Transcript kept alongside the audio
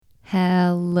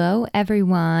Hello,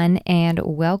 everyone, and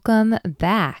welcome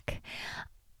back.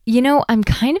 I'm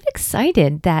kind of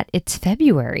excited that it's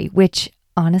February, which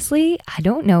honestly, I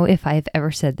don't know if I've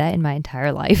ever said that in my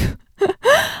entire life.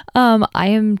 I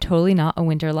am totally not a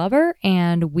winter lover,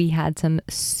 and we had some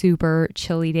super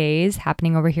chilly days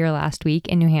happening over here last week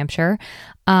in New Hampshire.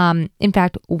 In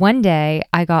fact, one day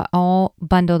I got all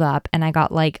bundled up and I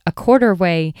got like a quarter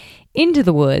way into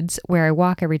the woods where I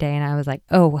walk every day, and I was like,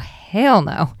 oh, hell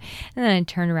no. And then I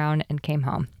turned around and came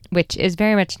home, which is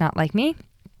very much not like me.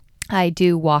 I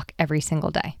do walk every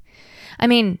single day. I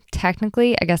mean,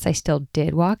 technically, I guess I still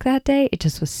did walk that day. It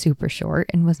just was super short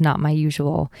and was not my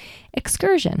usual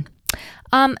excursion.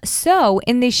 So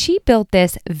in the She Built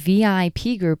This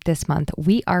VIP group this month,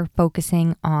 we are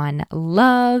focusing on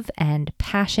love and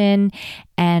passion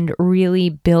and really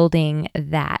building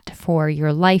that for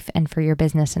your life and for your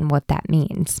business and what that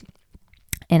means.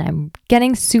 And I'm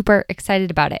getting super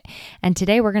excited about it. And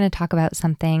today we're going to talk about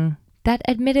something that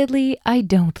admittedly I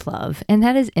don't love, and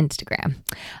that is Instagram.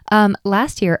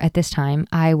 Last year at this time,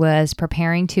 I was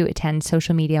preparing to attend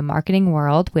Social Media Marketing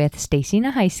World with Stacy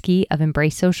Naheisky of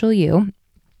Embrace Social You.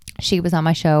 She was on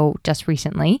my show just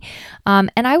recently. And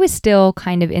I was still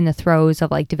kind of in the throes of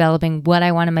like developing what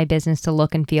I wanted my business to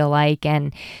look and feel like.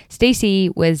 And Stacy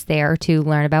was there to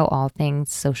learn about all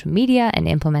things social media and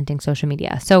implementing social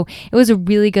media. So it was a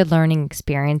really good learning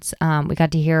experience. We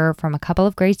got to hear from a couple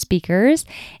of great speakers,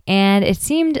 and it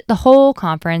seemed the whole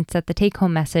conference that the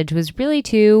take-home message was really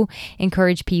to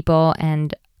encourage people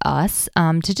and us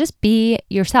to just be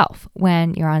yourself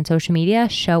when you're on social media.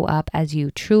 Show up as you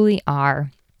truly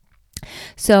are.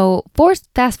 So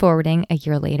fast forwarding a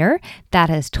year later, that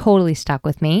has totally stuck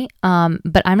with me.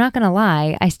 But I'm not going to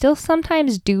lie, I still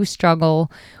sometimes do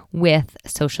struggle with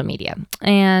social media.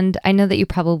 And I know that you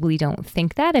probably don't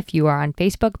think that if you are on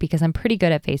Facebook, because I'm pretty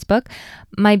good at Facebook.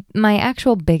 My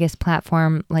actual biggest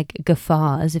platform, like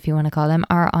guffaws, if you want to call them,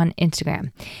 are on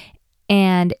Instagram.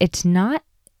 And it's not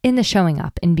in the showing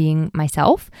up and being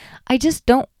myself. I just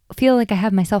don't feel like I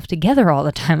have myself together all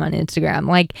the time on Instagram.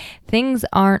 Like things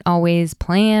aren't always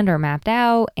planned or mapped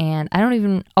out, and I don't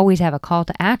even always have a call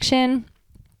to action.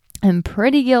 I'm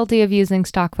pretty guilty of using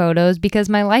stock photos because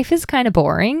my life is kind of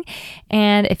boring.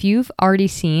 And if you've already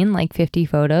seen like 50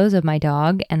 photos of my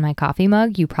dog and my coffee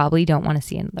mug, you probably don't want to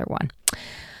see another one.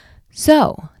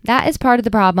 So that is part of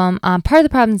the problem. Part of the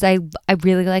problem is I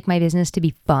really like my business to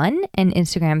be fun, and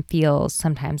Instagram feels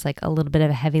sometimes like a little bit of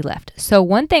a heavy lift. So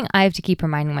one thing I have to keep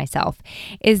reminding myself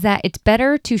is that it's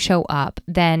better to show up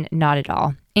than not at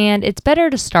all. And it's better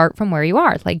to start from where you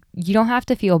are. Like you don't have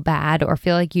to feel bad or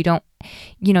feel like you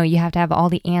have to have all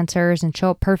the answers and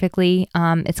show up perfectly.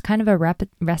 It's kind of a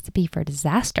recipe for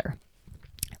disaster.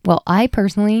 Well, I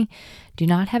personally do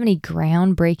not have any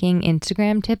groundbreaking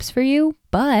Instagram tips for you,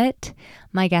 but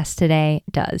my guest today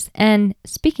does. And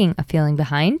speaking of feeling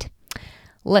behind,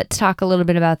 let's talk a little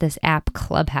bit about this app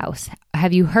Clubhouse.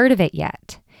 Have you heard of it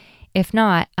yet? If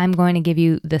not, I'm going to give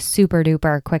you the super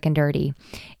duper quick and dirty.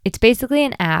 It's basically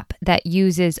an app that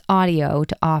uses audio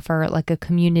to offer like a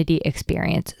community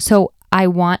experience. So I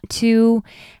want to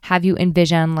have you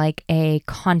envision like a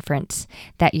conference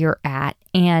that you're at,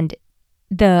 and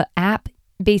the app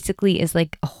basically is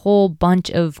like a whole bunch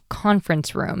of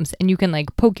conference rooms, and you can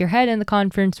like poke your head in the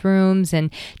conference rooms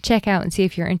and check out and see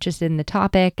if you're interested in the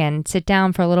topic and sit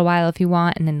down for a little while if you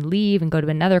want, and then leave and go to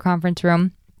another conference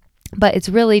room. But it's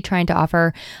really trying to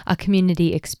offer a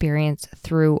community experience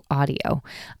through audio.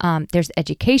 There's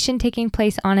education taking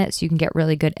place on it, so you can get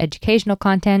really good educational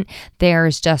content.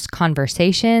 There's just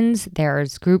conversations.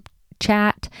 There's group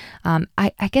chat.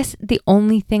 I guess the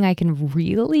only thing I can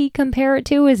really compare it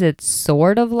to is it's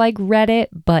sort of like Reddit,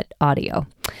 but audio.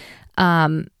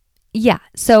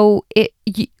 So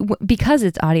because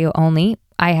it's audio only,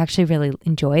 I actually really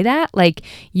enjoy that. Like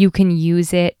you can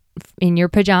use it in your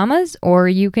pajamas, or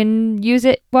you can use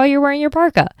it while you're wearing your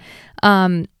parka.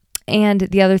 And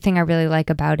the other thing I really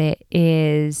like about it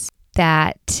is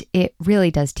that it really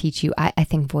does teach you. I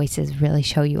think voices really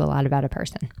show you a lot about a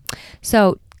person.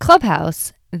 So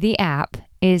Clubhouse, the app,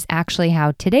 is actually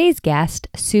how today's guest,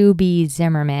 Sue B.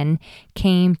 Zimmerman,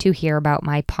 came to hear about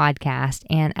my podcast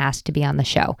and asked to be on the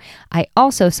show. I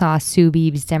also saw Sue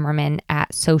B. Zimmerman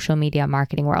at Social Media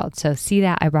Marketing World. So see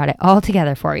that? I brought it all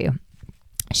together for you.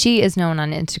 She is known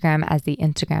on Instagram as the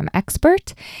Instagram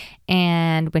expert.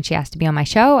 And when she asked to be on my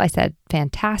show, I said,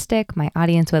 fantastic. My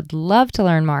audience would love to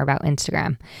learn more about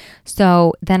Instagram.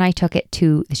 So then I took it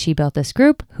to the She Built This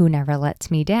group, who never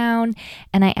lets me down.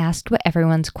 And I asked what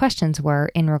everyone's questions were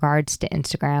in regards to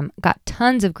Instagram. Got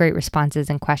tons of great responses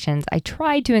and questions. I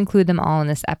tried to include them all in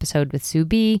this episode with Sue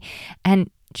B. And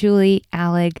Julie,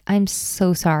 Alec, I'm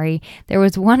so sorry. There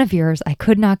was one of yours I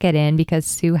could not get in because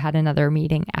Sue had another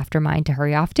meeting after mine to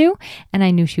hurry off to, and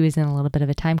I knew she was in a little bit of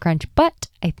a time crunch, but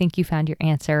I think you found your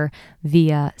answer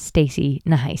via Stacy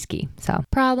Nahiski. So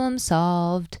problem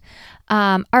solved.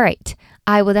 All right.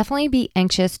 I will definitely be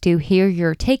anxious to hear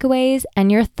your takeaways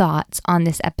and your thoughts on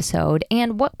this episode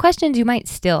and what questions you might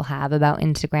still have about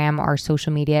Instagram or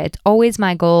social media. It's always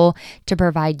my goal to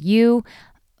provide you,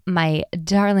 my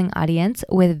darling audience,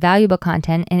 with valuable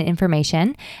content and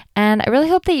information. And I really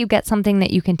hope that you get something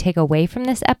that you can take away from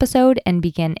this episode and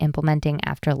begin implementing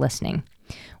after listening.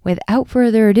 Without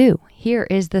further ado, here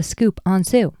is the scoop on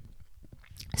Sue.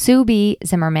 Sue B.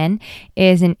 Zimmerman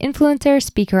is an influencer,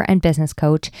 speaker, and business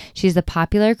coach. She's a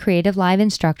popular Creative Live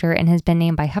instructor and has been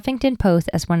named by Huffington Post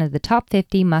as one of the top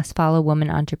 50 must-follow women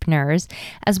entrepreneurs,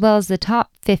 as well as the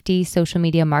top 50 social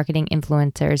media marketing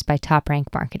influencers by Top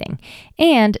Rank Marketing,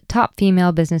 and top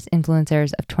female business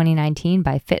influencers of 2019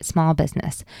 by Fit Small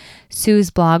Business. Sue's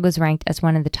blog was ranked as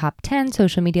one of the top 10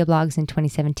 social media blogs in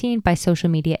 2017 by Social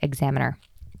Media Examiner.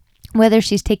 Whether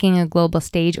she's taking a global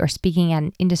stage or speaking at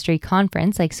an industry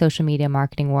conference like Social Media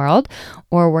Marketing World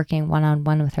or working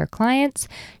one-on-one with her clients,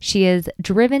 she is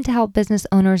driven to help business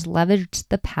owners leverage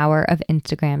the power of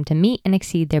Instagram to meet and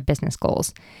exceed their business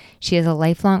goals. She is a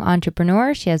lifelong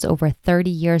entrepreneur. She has over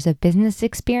 30 years of business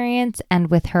experience, and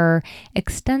with her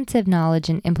extensive knowledge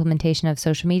and implementation of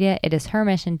social media, it is her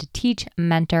mission to teach,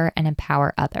 mentor, and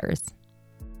empower others.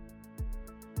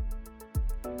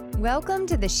 Welcome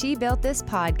to the She Built This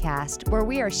podcast, where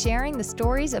we are sharing the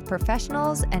stories of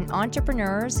professionals and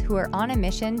entrepreneurs who are on a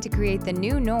mission to create the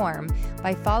new norm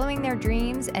by following their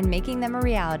dreams and making them a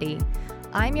reality.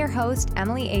 I'm your host,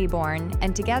 Emily Aborn,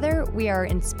 and together we are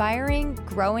inspiring,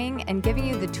 growing, and giving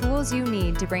you the tools you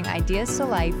need to bring ideas to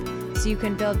life so you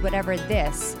can build whatever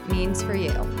this means for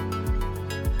you.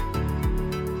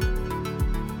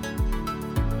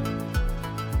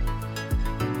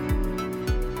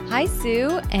 Hi,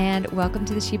 Sue, and welcome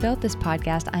to the She Built This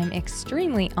podcast. I'm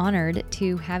extremely honored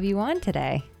to have you on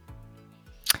today.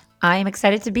 I am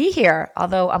excited to be here.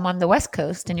 Although I'm on the West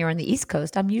Coast and you're on the East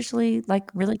Coast, I'm usually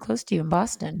like really close to you in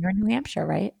Boston. You're in New Hampshire,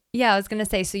 right? Yeah, I was going to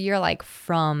say, so you're like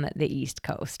from the East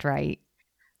Coast, right?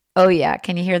 Oh, yeah.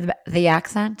 Can you hear the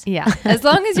accent? Yeah. As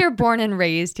long as you're born and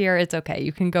raised here, it's okay.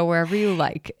 You can go wherever you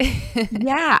like.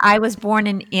 Yeah. I was born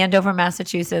in Andover,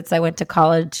 Massachusetts. I went to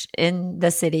college in the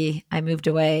city. I moved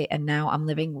away and now I'm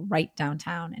living right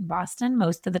downtown in Boston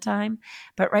most of the time.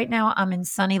 But right now I'm in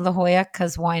sunny La Jolla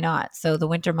because why not? So the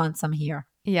winter months I'm here.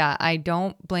 Yeah, I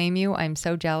don't blame you. I'm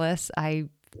so jealous. I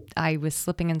was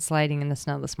slipping and sliding in the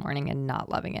snow this morning and not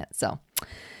loving it. So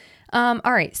all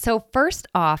right. So first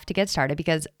off, to get started,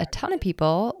 because a ton of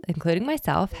people, including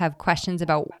myself, have questions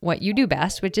about what you do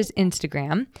best, which is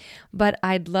Instagram. But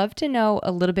I'd love to know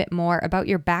a little bit more about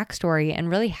your backstory and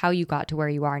really how you got to where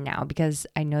you are now, because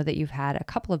I know that you've had a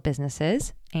couple of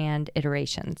businesses and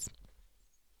iterations.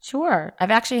 Sure.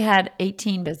 I've actually had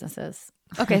 18 businesses.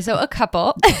 Okay. So a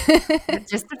couple.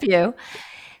 Just a few.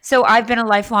 So I've been a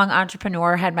lifelong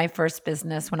entrepreneur, had my first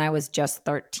business when I was just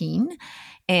 13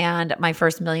 and my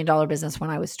first $1 million business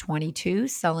when I was 22,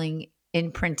 selling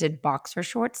imprinted boxer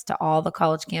shorts to all the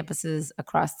college campuses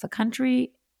across the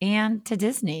country and to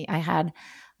Disney. I had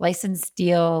licensed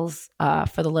deals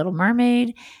for The Little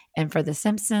Mermaid and for The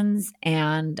Simpsons,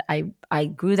 and I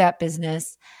grew that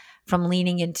business from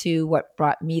leaning into what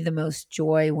brought me the most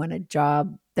joy when a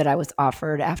job that I was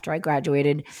offered after I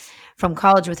graduated from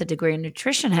college with a degree in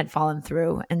nutrition had fallen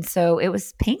through. And so it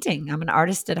was painting. I'm an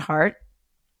artist at heart,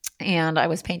 and I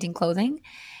was painting clothing.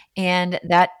 And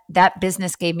that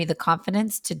business gave me the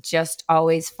confidence to just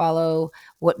always follow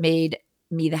what made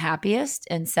me the happiest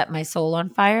and set my soul on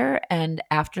fire. And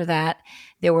after that,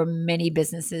 there were many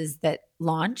businesses that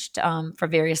launched for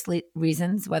various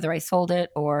reasons, whether I sold it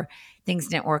or things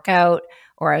didn't work out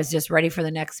or I was just ready for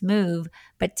the next move.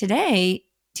 But today,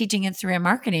 teaching Instagram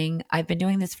marketing, I've been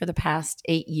doing this for the past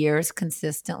 8 years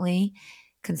consistently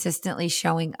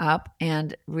showing up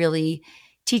and really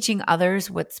teaching others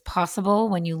what's possible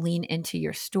when you lean into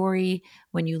your story,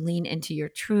 when you lean into your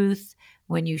truth,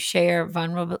 when you share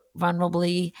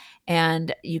vulnerably,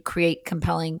 and you create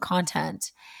compelling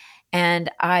content. And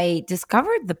I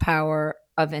discovered the power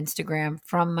of Instagram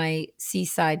from my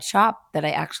seaside shop that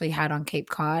I actually had on Cape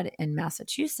Cod in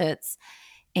Massachusetts.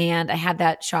 And I had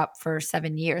that shop for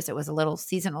 7 years. It was a little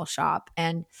seasonal shop.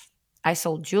 And I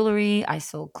sold jewelry, I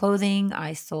sold clothing,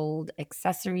 I sold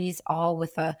accessories, all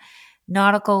with a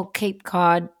nautical Cape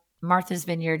Cod, Martha's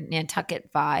Vineyard,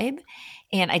 Nantucket vibe.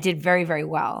 And I did very, very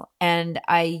well. And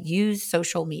I used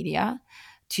social media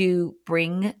to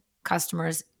bring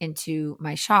customers into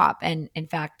my shop. And in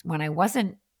fact, when I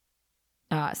wasn't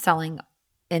selling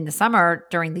in the summer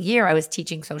during the year, I was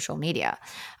teaching social media.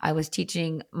 I was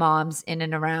teaching moms in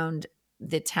and around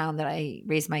the town that I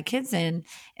raised my kids in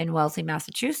Wellesley,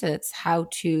 Massachusetts, how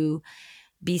to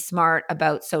be smart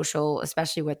about social,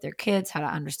 especially with their kids, how to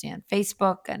understand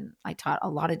Facebook. And I taught a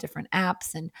lot of different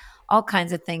apps and all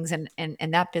kinds of things. And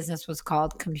that business was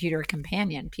called Computer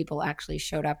Companion. People actually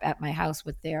showed up at my house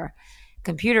with their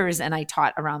computers and I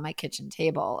taught around my kitchen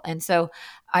table. And so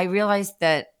I realized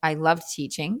that I loved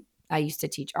teaching. I used to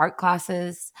teach art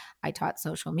classes. I taught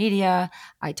social media.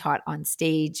 I taught on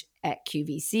stage at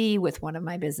QVC with one of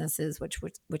my businesses, which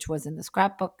was in the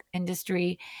scrapbook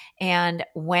industry. And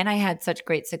when I had such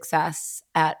great success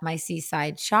at my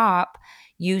seaside shop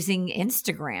using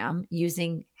Instagram,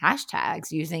 using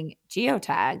hashtags, using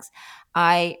geotags,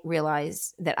 I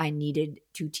realized that I needed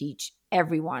to teach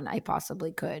everyone I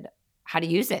possibly could how to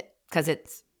use it because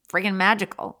it's friggin'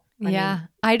 magical. Yeah.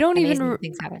 I don't amazing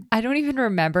things happen. even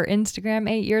remember Instagram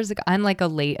 8 years ago. I'm like a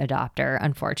late adopter,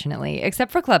 unfortunately,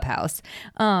 except for Clubhouse.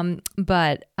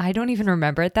 But I don't even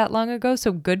remember it that long ago.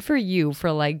 So good for you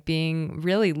for like being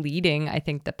really leading, I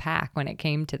think, the pack when it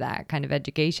came to that kind of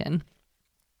education.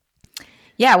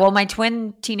 Yeah, well, my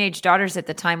twin teenage daughters at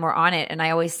the time were on it, and I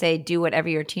always say, do whatever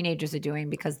your teenagers are doing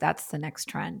because that's the next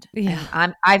trend. Yeah.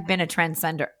 And I've been a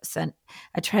trendsetter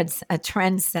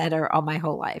all my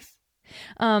whole life.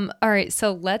 All right,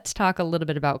 so let's talk a little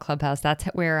bit about Clubhouse. That's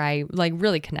where I like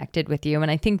really connected with you,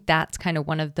 and I think that's kind of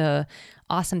one of the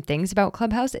awesome things about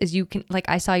Clubhouse is you can like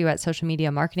I saw you at Social Media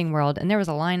Marketing World, and there was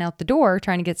a line out the door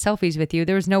trying to get selfies with you.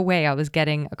 There was no way I was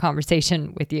getting a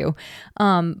conversation with you,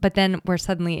 but then we're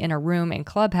suddenly in a room in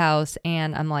Clubhouse,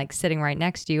 and I'm like sitting right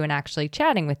next to you and actually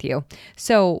chatting with you.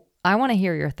 So I want to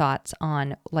hear your thoughts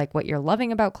on like what you're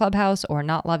loving about Clubhouse or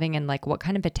not loving and like what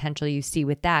kind of potential you see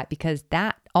with that, because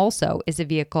that also is a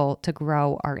vehicle to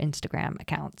grow our Instagram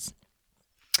accounts.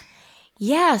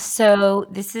 Yeah, so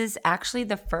this is actually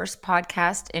the first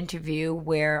podcast interview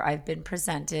where I've been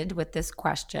presented with this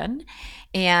question.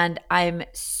 And I'm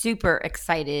super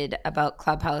excited about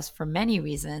Clubhouse for many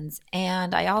reasons.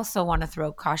 And I also want to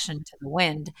throw caution to the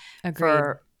wind Agreed.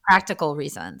 for practical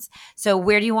reasons. So,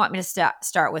 where do you want me to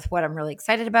start with what I'm really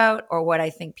excited about or what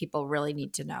I think people really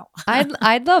need to know?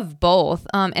 I'd love both.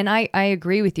 And I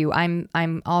agree with you.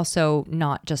 I'm also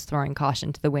not just throwing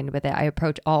caution to the wind with it. I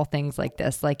approach all things like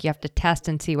this. Like you have to test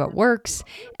and see what works.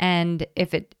 And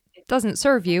if it doesn't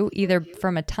serve you either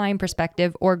from a time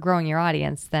perspective or growing your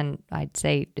audience, then I'd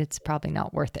say it's probably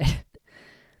not worth it.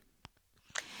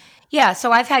 Yeah,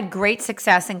 so I've had great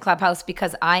success in Clubhouse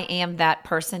because I am that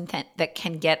person that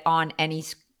can get on any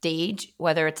stage,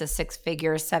 whether it's a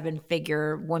 6-figure,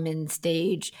 7-figure women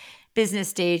stage, business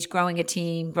stage, growing a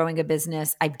team, growing a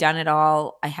business. I've done it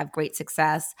all. I have great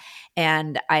success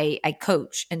and I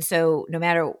coach. And so no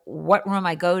matter what room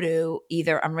I go to,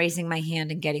 either I'm raising my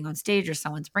hand and getting on stage or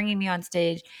someone's bringing me on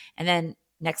stage. And then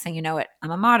next thing you know it,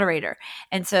 I'm a moderator.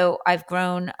 And so I've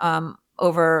grown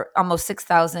over almost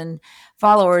 6,000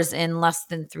 followers in less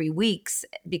than 3 weeks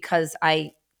because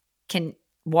I can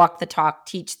walk the talk,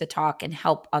 teach the talk, and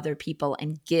help other people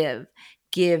and give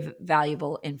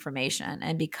valuable information.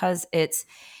 And because it's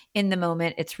in the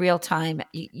moment, it's real time.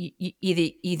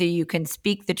 Either you can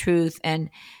speak the truth and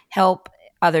help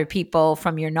other people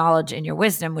from your knowledge and your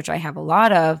wisdom, which I have a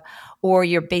lot of, or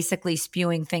you're basically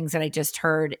spewing things that I just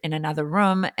heard in another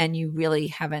room and you really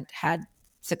haven't had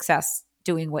success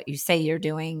doing what you say you're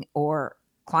doing or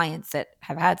clients that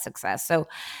have had success. So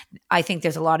I think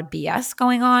there's a lot of BS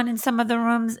going on in some of the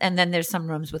rooms. And then there's some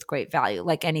rooms with great value,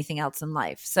 like anything else in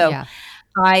life. So Yeah.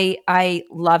 I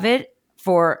love it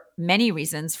for many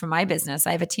reasons for my business.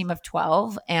 I have a team of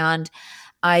 12 and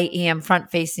I am front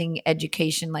facing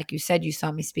education. Like you said, you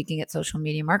saw me speaking at Social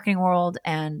Media Marketing World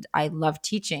and I love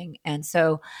teaching. And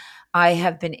so I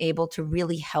have been able to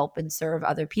really help and serve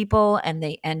other people, and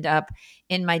they end up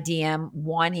in my DM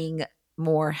wanting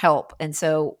more help. And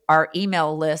so our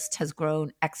email list has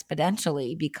grown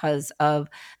exponentially because of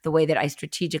the way that I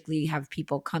strategically have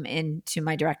people come into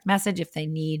my direct message if they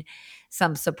need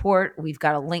some support. We've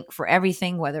got a link for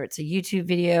everything, whether it's a YouTube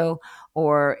video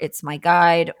or it's my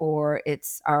guide or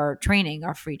it's our training,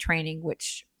 our free training,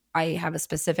 which I have a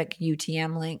specific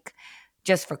UTM link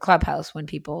just for Clubhouse when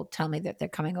people tell me that they're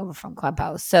coming over from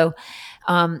Clubhouse. So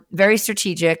very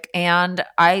strategic. And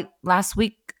I last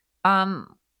week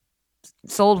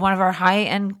sold one of our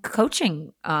high-end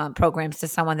coaching programs to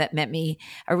someone that met me,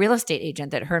 a real estate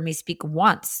agent that heard me speak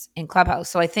once in Clubhouse.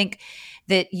 So I think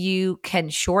that you can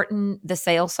shorten the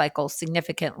sales cycle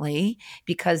significantly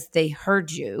because they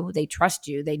heard you, they trust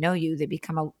you, they know you, they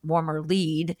become a warmer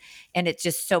lead, and it's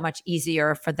just so much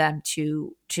easier for them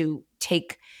to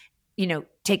take,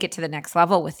 take it to the next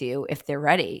level with you if they're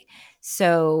ready.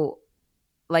 So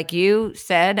like you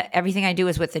said, everything I do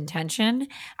is with intention.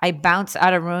 I bounce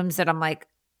out of rooms that I'm like,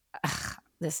 ugh,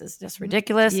 this is just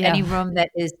ridiculous. Yeah. Any room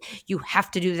that is, you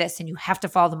have to do this and you have to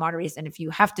follow the moderators. And if you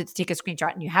have to take a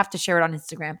screenshot and you have to share it on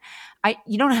Instagram,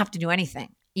 you don't have to do anything.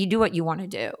 You do what you want to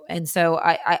do. And so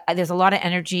there's a lot of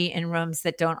energy in rooms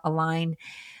that don't align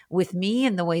with me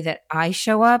and the way that I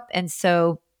show up. And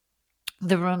so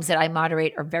the rooms that I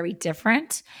moderate are very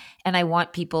different. And I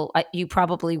want people, you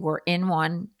probably were in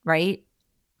one, right?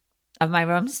 Of my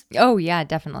rooms. Oh yeah,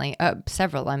 definitely.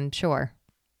 Several, I'm sure.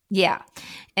 Yeah.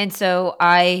 And so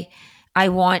I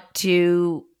want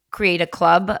to create a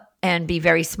club and be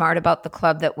very smart about the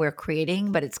club that we're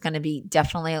creating, but it's going to be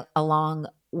definitely along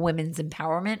women's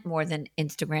empowerment more than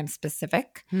Instagram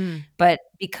specific. But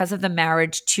because of the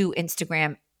marriage to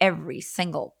Instagram, every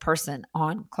single person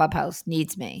on Clubhouse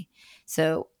needs me.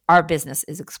 So our business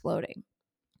is exploding.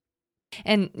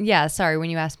 And yeah, sorry, when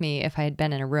you asked me if I had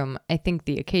been in a room, I think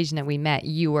the occasion that we met,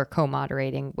 you were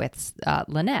co-moderating with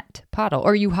Lynette Pottle,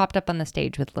 or you hopped up on the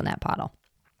stage with Lynette Pottle.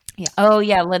 Yeah. Oh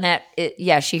yeah, Lynette.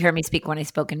 She heard me speak when I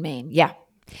spoke in Maine. Yeah.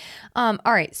 All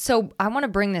right. So I want to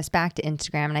bring this back to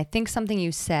Instagram. And I think something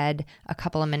you said a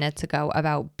couple of minutes ago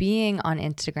about being on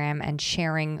Instagram and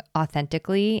sharing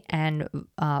authentically and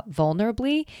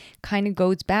vulnerably kind of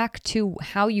goes back to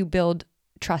how you build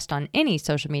trust on any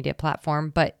social media platform,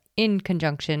 but in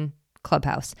conjunction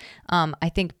Clubhouse. I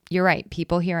think you're right.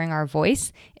 People hearing our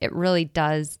voice, it really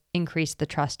does increase the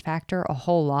trust factor a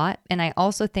whole lot. And I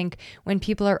also think when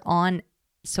people are on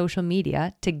social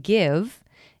media to give,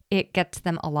 it gets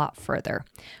them a lot further.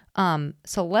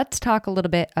 So let's talk a little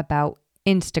bit about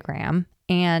Instagram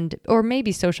or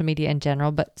maybe social media in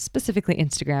general, but specifically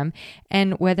Instagram,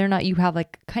 and whether or not you have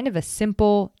like kind of a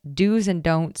simple do's and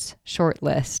don'ts short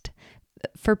list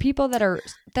for people that are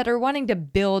wanting to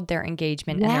build their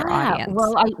engagement and their audience.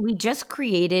 Well, we just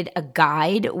created a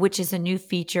guide, which is a new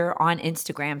feature on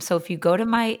Instagram. So if you go to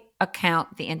my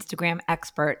account, the Instagram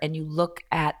expert, and you look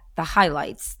at the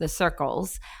highlights, the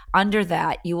circles, under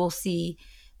that you will see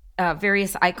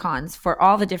various icons for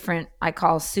all the different, I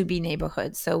call Subi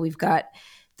neighborhoods. So we've got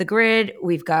the grid,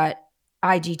 we've got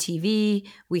IGTV,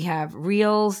 we have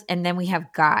reels, and then we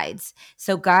have guides.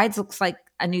 So guides looks like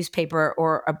a newspaper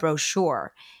or a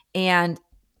brochure. And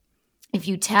if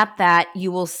you tap that,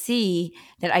 you will see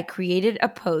that I created a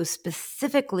post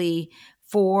specifically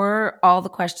for all the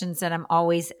questions that I'm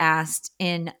always asked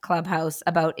in Clubhouse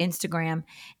about Instagram.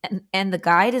 And the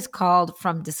guide is called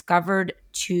From Discovered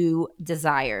to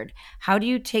Desired. How do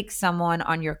you take someone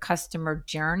on your customer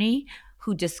journey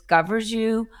who discovers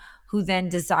you, who then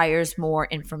desires more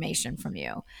information from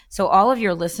you? So all of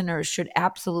your listeners should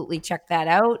absolutely check that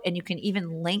out. And you can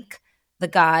even link the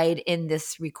guide in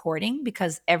this recording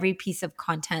because every piece of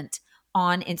content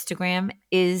on Instagram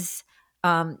is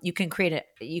you can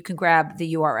grab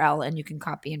the URL and you can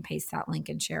copy and paste that link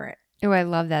and share it. Oh, I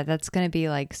love that. That's going to be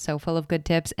like so full of good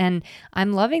tips. And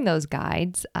I'm loving those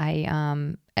guides.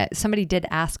 Somebody did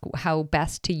ask how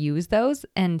best to use those.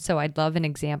 And so I'd love an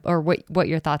example or what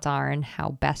your thoughts are and how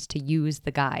best to use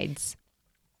the guides.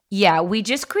 Yeah, we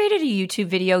just created a YouTube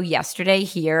video yesterday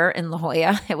here in La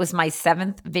Jolla. It was my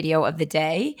 7th video of the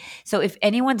day. So if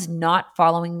anyone's not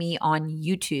following me on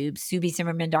YouTube,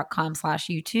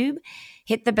 SubiZimmerman.com/YouTube,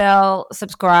 hit the bell,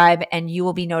 subscribe, and you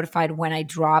will be notified when I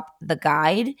drop the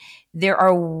guide. There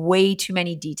are way too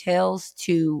many details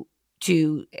to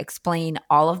explain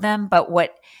all of them, but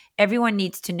what everyone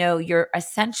needs to know, you're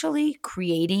essentially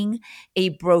creating a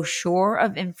brochure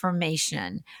of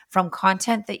information from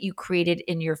content that you created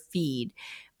in your feed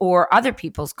or other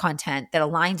people's content that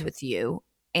aligns with you.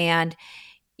 And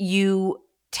you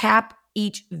tap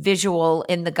each visual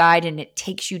in the guide and it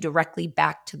takes you directly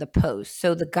back to the post.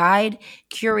 So the guide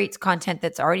curates content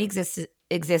that's already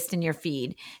exist in your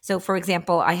feed. So for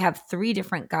example, I have 3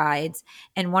 different guides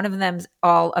and one of them's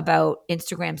all about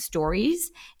Instagram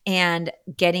stories and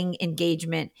getting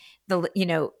engagement,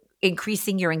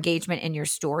 increasing your engagement in your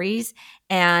stories.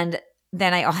 And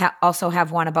then I also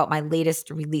have one about my latest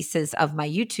releases of my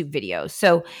YouTube videos.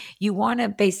 So you want to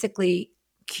basically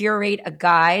curate a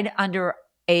guide under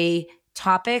a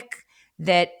topic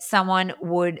that someone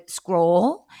would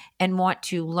scroll and want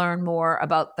to learn more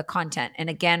about the content.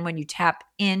 And again, when you tap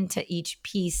into each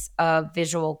piece of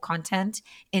visual content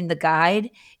in the guide,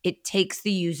 it takes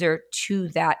the user to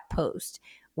that post,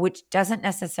 which doesn't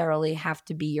necessarily have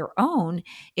to be your own.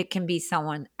 It can be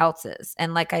someone else's.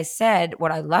 And like I said,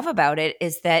 what I love about it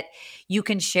is that you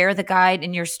can share the guide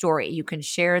in your story. You can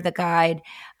share the guide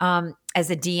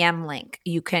as a DM link.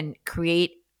 You can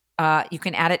you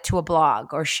can add it to a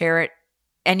blog or share it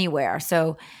anywhere.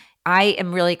 So I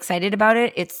am really excited about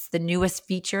it. It's the newest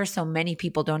feature, so many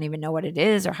people don't even know what it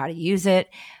is or how to use it.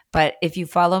 But if you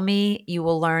follow me, you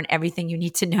will learn everything you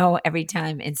need to know every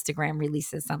time Instagram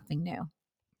releases something new.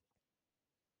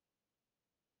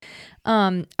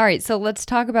 All right, so let's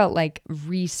talk about like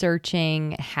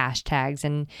researching hashtags.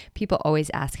 And people always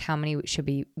ask how many should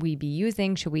we be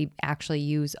using? Should we actually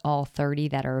use all 30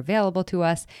 that are available to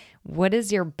us? What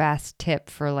is your best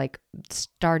tip for like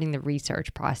starting the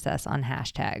research process on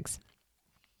hashtags?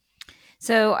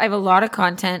 So I have a lot of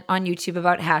content on YouTube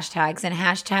about hashtags, and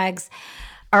hashtags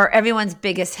are everyone's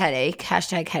biggest headache,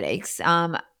 hashtag headaches.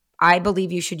 I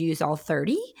believe you should use all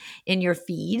 30 in your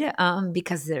feed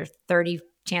because there are 30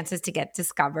 chances to get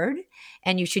discovered,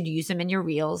 and you should use them in your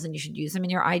reels, and you should use them in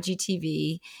your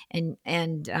IGTV and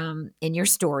in your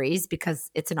stories,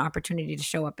 because it's an opportunity to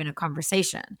show up in a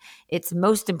conversation. It's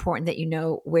most important that you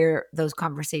know where those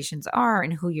conversations are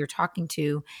and who you're talking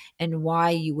to and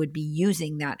why you would be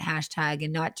using that hashtag,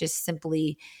 and not just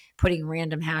simply putting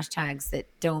random hashtags that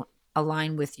don't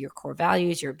align with your core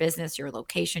values, your business, your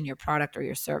location, your product, or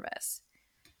your service.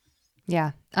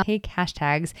 Yeah. Take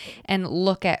hashtags and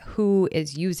look at who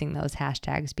is using those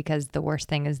hashtags, because the worst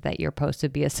thing is that your post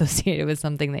would be associated with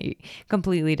something that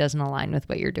completely doesn't align with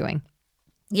what you're doing.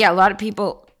 Yeah, a lot of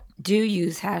people do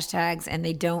use hashtags and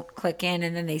they don't click in,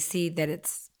 and then they see that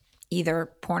it's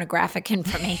either pornographic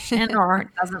information or it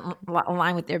doesn't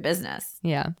align with their business.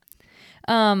 Yeah.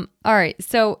 All right.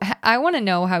 So I want to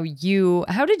know how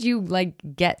did you like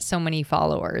get so many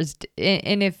followers?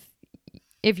 And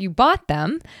if you bought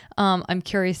them, I'm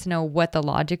curious to know what the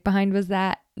logic behind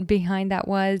that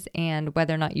was, and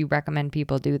whether or not you recommend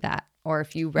people do that, or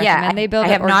if you recommend they build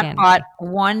it organically. I have not bought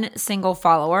one single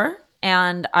follower,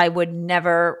 and I would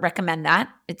never recommend that.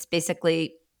 It's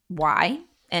basically why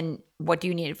and what do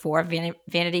you need it for?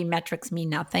 Vanity metrics mean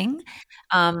nothing.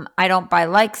 I don't buy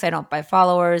likes. I don't buy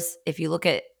followers. If you look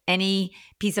at any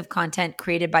piece of content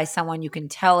created by someone, you can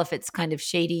tell if it's kind of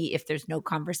shady, if there's no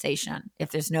conversation,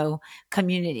 if there's no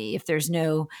community, if there's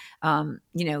no,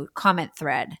 comment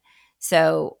thread.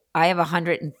 So I have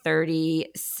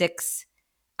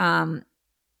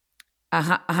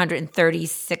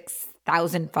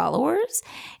 136,000 followers.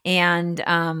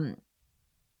 And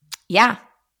yeah.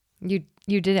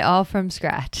 You did it all from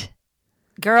scratch.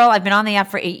 Girl, I've been on the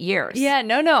app for 8 years. Yeah,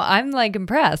 no, I'm like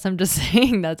impressed. I'm just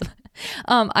saying that's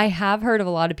I have heard of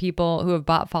a lot of people who have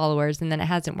bought followers and then it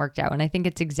hasn't worked out. And I think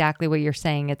it's exactly what you're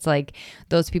saying. It's like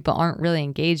those people aren't really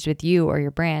engaged with you or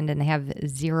your brand, and they have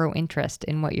zero interest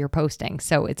in what you're posting.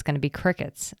 So it's going to be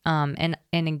crickets. And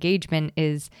engagement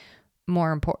is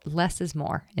more important. Less is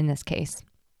more in this case.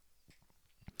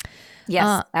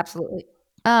 Yes, absolutely.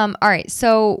 All right.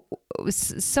 So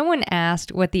someone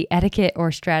asked what the etiquette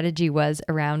or strategy was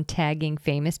around tagging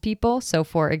famous people. So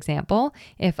for example,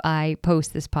 if I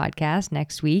post this podcast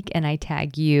next week and I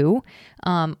tag you,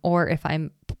 or if I'm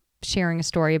sharing a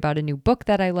story about a new book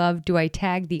that I love, do I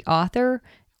tag the author,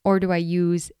 or do I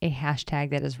use a hashtag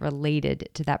that is related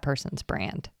to that person's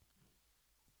brand?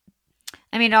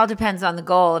 I mean, it all depends on the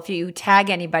goal. If you tag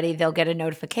anybody, they'll get a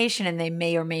notification and they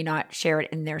may or may not share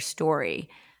it in their story.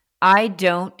 I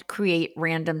don't create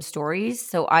random stories,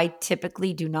 so I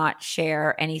typically do not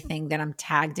share anything that I'm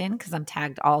tagged in, because I'm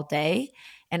tagged all day,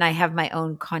 and I have my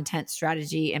own content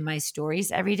strategy in my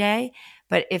stories every day.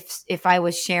 But if I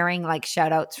was sharing like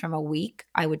shout outs from a week,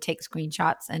 I would take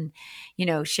screenshots and,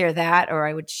 share that, or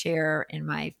I would share in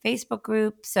my Facebook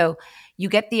group. So you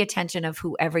get the attention of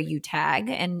whoever you tag,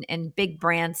 and big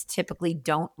brands typically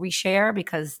don't reshare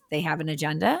because they have an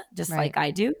agenda, just like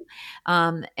I do.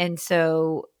 And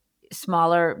so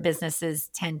smaller businesses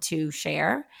tend to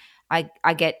share.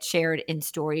 I get shared in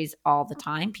stories all the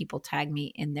time. People tag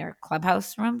me in their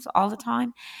Clubhouse rooms all the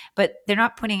time, but they're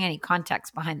not putting any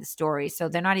context behind the story. So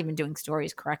they're not even doing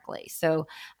stories correctly. So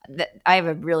I have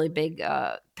a really big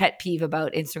pet peeve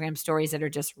about Instagram stories that are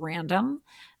just random.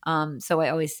 So I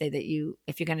always say that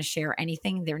if you're going to share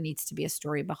anything, there needs to be a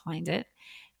story behind it.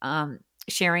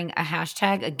 Sharing a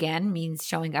hashtag, again, means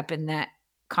showing up in that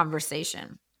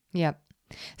conversation. Yep.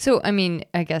 So, I mean,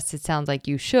 I guess it sounds like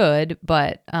you should,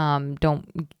 but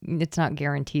don't. It's not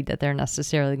guaranteed that they're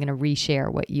necessarily going to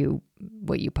reshare what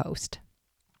you post.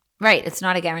 Right. It's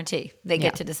not a guarantee. They Yeah.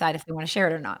 get to decide if they want to share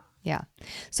it or not. Yeah.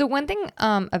 So one thing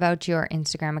about your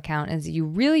Instagram account is you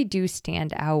really do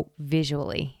stand out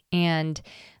visually, and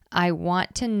I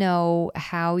want to know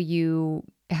how you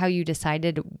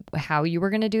decided how you were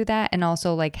going to do that, and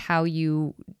also like how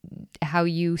you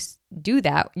do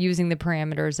that using the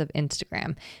parameters of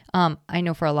Instagram. I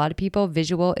know for a lot of people,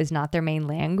 visual is not their main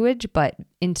language, but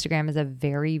Instagram is a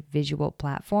very visual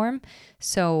platform.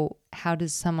 So how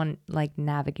does someone like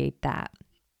navigate that?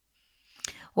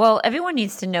 Well, everyone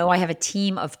needs to know I have a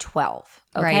team of 12.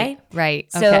 Right. Okay.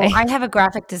 Right. So Okay. I have a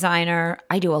graphic designer.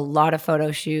 I do a lot of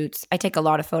photo shoots. I take a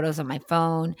lot of photos on my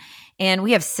phone. And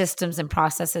we have systems and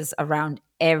processes around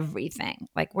everything.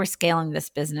 Like we're scaling this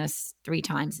business 3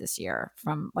 times this year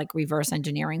from like reverse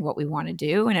engineering what we want to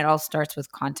do. And it all starts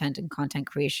with content and content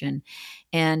creation.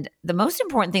 And the most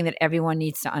important thing that everyone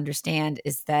needs to understand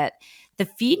is that the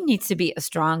feed needs to be a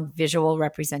strong visual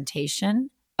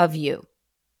representation of you,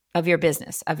 of your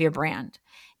business, of your brand,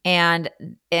 and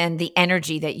the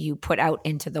energy that you put out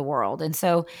into the world. And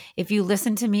so if you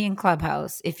listen to me in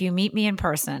Clubhouse, if you meet me in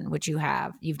person, which you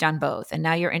have, you've done both, and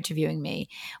now you're interviewing me,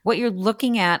 what you're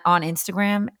looking at on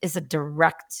Instagram is a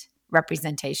direct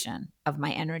representation of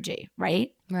my energy,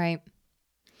 right? Right.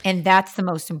 And that's the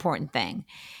most important thing.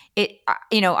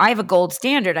 I have a gold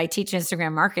standard. I teach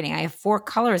Instagram marketing. I have 4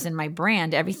 colors in my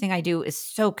brand. Everything I do is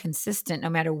so consistent no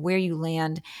matter where you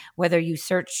land, whether you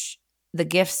search the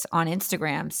gifts on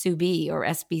Instagram, Subi or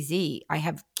SBZ. I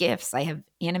have gifts. I have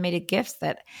animated gifts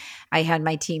that I had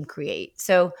my team create.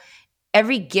 So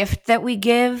every gift that we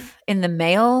give in the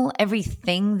mail,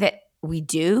 everything that we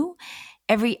do,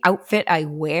 every outfit I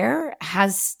wear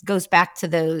goes back to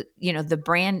the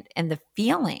brand and the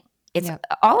feeling. It's Yep.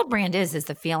 all a brand is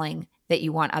the feeling that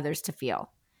you want others to feel.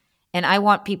 And I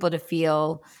want people to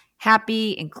feel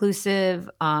happy, inclusive.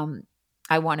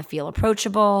 I want to feel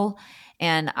approachable,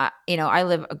 and I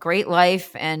live a great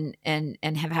life and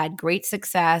have had great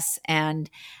success. And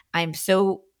I'm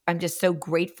just so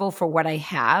grateful for what I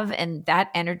have, and that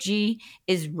energy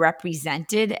is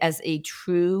represented as a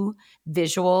true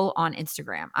visual on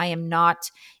Instagram. I am not,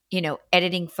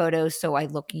 editing photos so I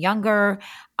look younger.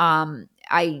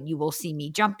 You will see me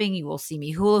jumping, you will see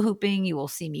me hula hooping, you will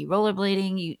see me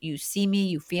rollerblading. You see me,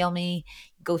 you feel me,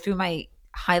 go through my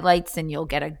highlights, and you'll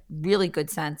get a really good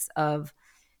sense of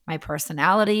my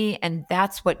personality. And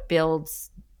that's what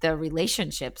builds the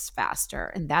relationships faster.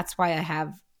 And that's why I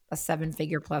have a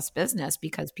 7-figure plus business,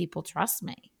 because people trust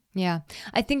me. Yeah.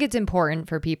 I think it's important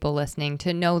for people listening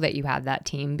to know that you have that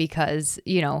team because,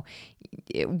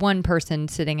 one person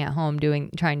sitting at home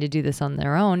trying to do this on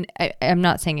their own, I'm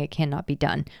not saying it cannot be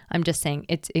done. I'm just saying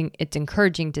it's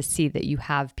encouraging to see that you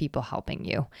have people helping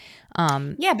you.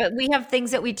 Yeah, but we have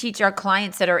things that we teach our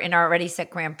clients that are in our Ready Set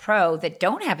Grant Pro that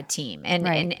don't have a team. And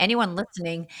Right. and anyone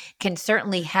listening can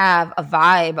certainly have a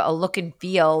vibe, a look and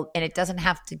feel, and it doesn't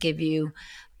have to give you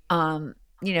um,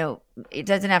 it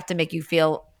doesn't have to make you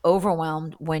feel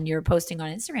overwhelmed when you're posting on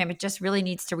Instagram. It just really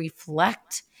needs to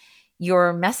reflect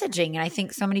your messaging. And I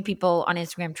think so many people on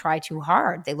Instagram try too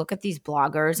hard. They look at these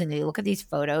bloggers and they look at these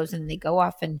photos and they go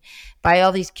off and buy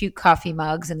all these cute coffee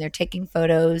mugs and they're taking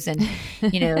photos and,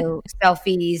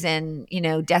 selfies and,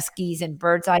 deskies and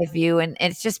bird's eye view. And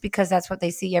it's just because that's what they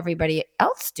see everybody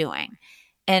else doing.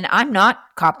 And I'm not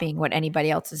copying what anybody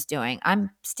else is doing.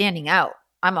 I'm standing out.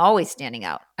 I'm always standing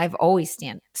out. I've always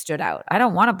stood out. I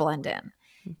don't want to blend in.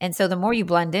 And so the more you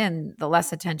blend in, the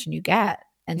less attention you get.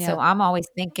 And so Yeah. I'm always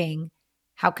thinking,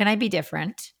 how can I be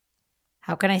different?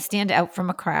 How can I stand out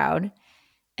from a crowd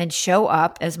and show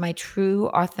up as my true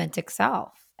authentic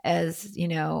self?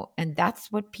 And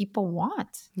that's what people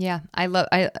want. Yeah,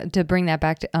 to bring that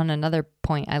back on another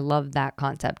point. I love that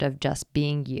concept of just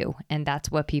being you, and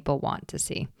that's what people want to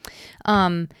see.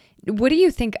 What do you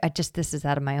think? This is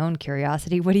out of my own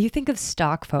curiosity. What do you think of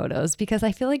stock photos? Because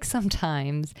I feel like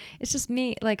sometimes it's just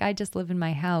me. Like I just live in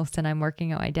my house and I'm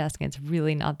working at my desk, and it's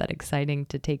really not that exciting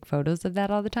to take photos of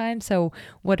that all the time. So,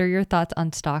 what are your thoughts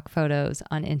on stock photos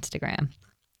on Instagram?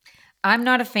 I'm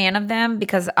not a fan of them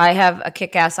because I have a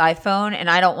kick-ass iPhone and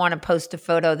I don't want to post a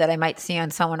photo that I might see on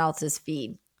someone else's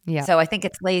feed. Yeah. So I think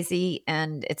it's lazy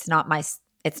and it's not my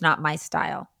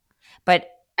style. But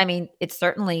I mean, it's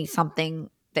certainly something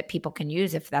that people can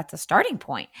use if that's a starting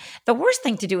point. The worst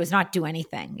thing to do is not do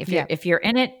anything. Yeah. If you're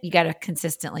in it, you got to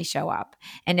consistently show up.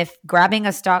 And if grabbing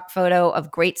a stock photo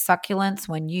of great succulents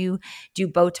when you do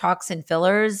Botox and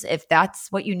fillers, if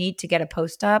that's what you need to get a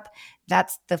post up,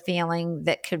 that's the feeling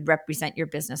that could represent your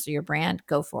business or your brand,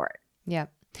 go for it. Yeah.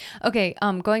 Okay.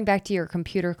 Going back to your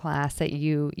computer class that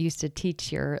you used to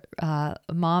teach your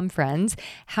mom friends,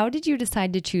 how did you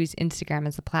decide to choose Instagram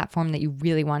as a platform that you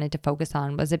really wanted to focus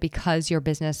on? Was it because your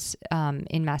business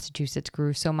in Massachusetts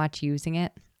grew so much using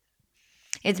it?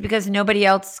 It's because nobody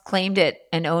else claimed it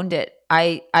and owned it.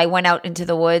 I went out into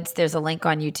the woods. There's a link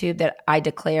on YouTube that I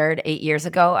declared 8 years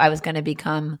ago I was going to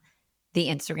become the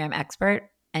Instagram expert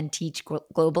and teach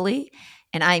globally.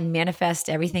 And I manifest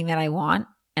everything that I want,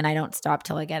 and I don't stop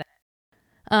till I get it.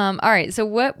 All right. So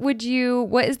what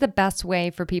is the best way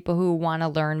for people who want to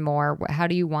learn more? How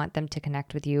do you want them to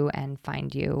connect with you and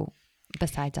find you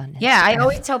besides on Instagram? Yeah, I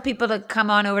always tell people to come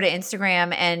on over to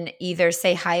Instagram and either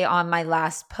say hi on my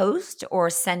last post or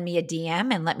send me a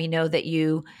DM and let me know that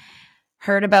you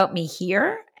heard about me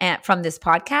here from this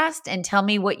podcast, and tell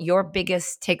me what your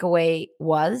biggest takeaway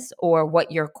was or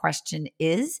what your question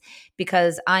is,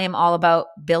 because I am all about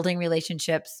building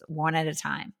relationships one at a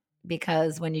time.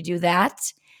 Because when you do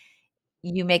that,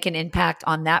 you make an impact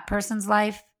on that person's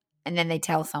life, and then they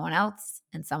tell someone else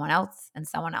and someone else and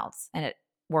someone else. And it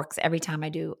works every time I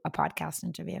do a podcast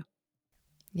interview.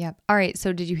 Yep. All right.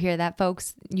 So did you hear that,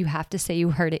 folks? You have to say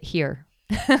you heard it here.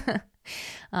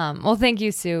 Well, thank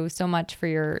you, Sue, so much for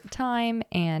your time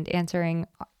and answering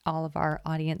all of our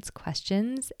audience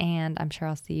questions. And I'm sure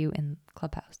I'll see you in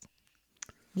Clubhouse.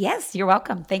 Yes, you're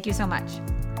welcome. Thank you so much.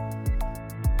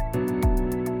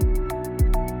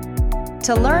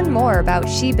 To learn more about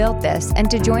She Built This and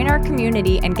to join our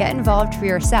community and get involved for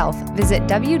yourself, visit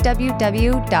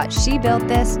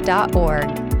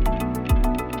www.shebuiltthis.org.